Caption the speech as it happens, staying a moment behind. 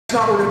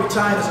Knot we're going to be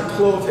tying is a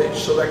clove hitch.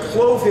 So that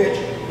clove hitch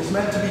is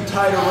meant to be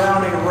tied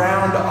around a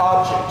round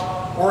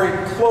object or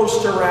a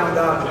close to round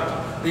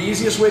object. The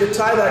easiest way to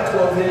tie that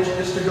clove hitch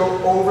is to go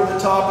over the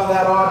top of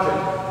that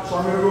object. So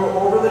I'm going to go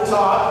over the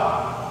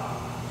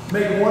top,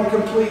 make one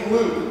complete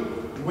loop.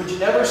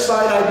 Whichever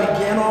side I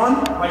begin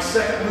on, my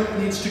second loop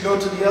needs to go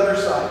to the other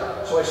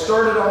side. So I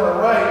started on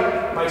the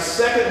right, my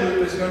second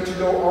loop is going to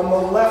go on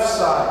the left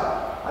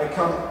side. I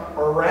come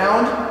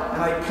around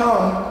and I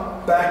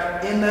come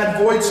back in that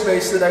void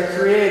space that I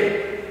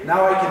created.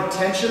 Now I can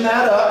tension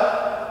that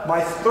up.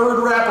 My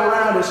third wrap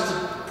around is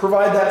to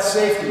provide that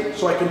safety.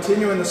 So I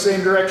continue in the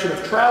same direction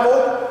of travel.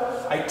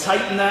 I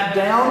tighten that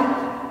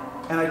down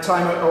and I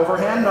tie my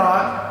overhand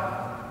knot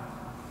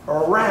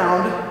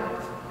around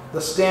the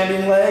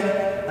standing leg,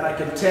 and I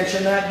can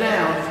tension that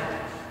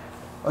down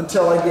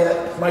until I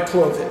get my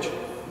clove hitch.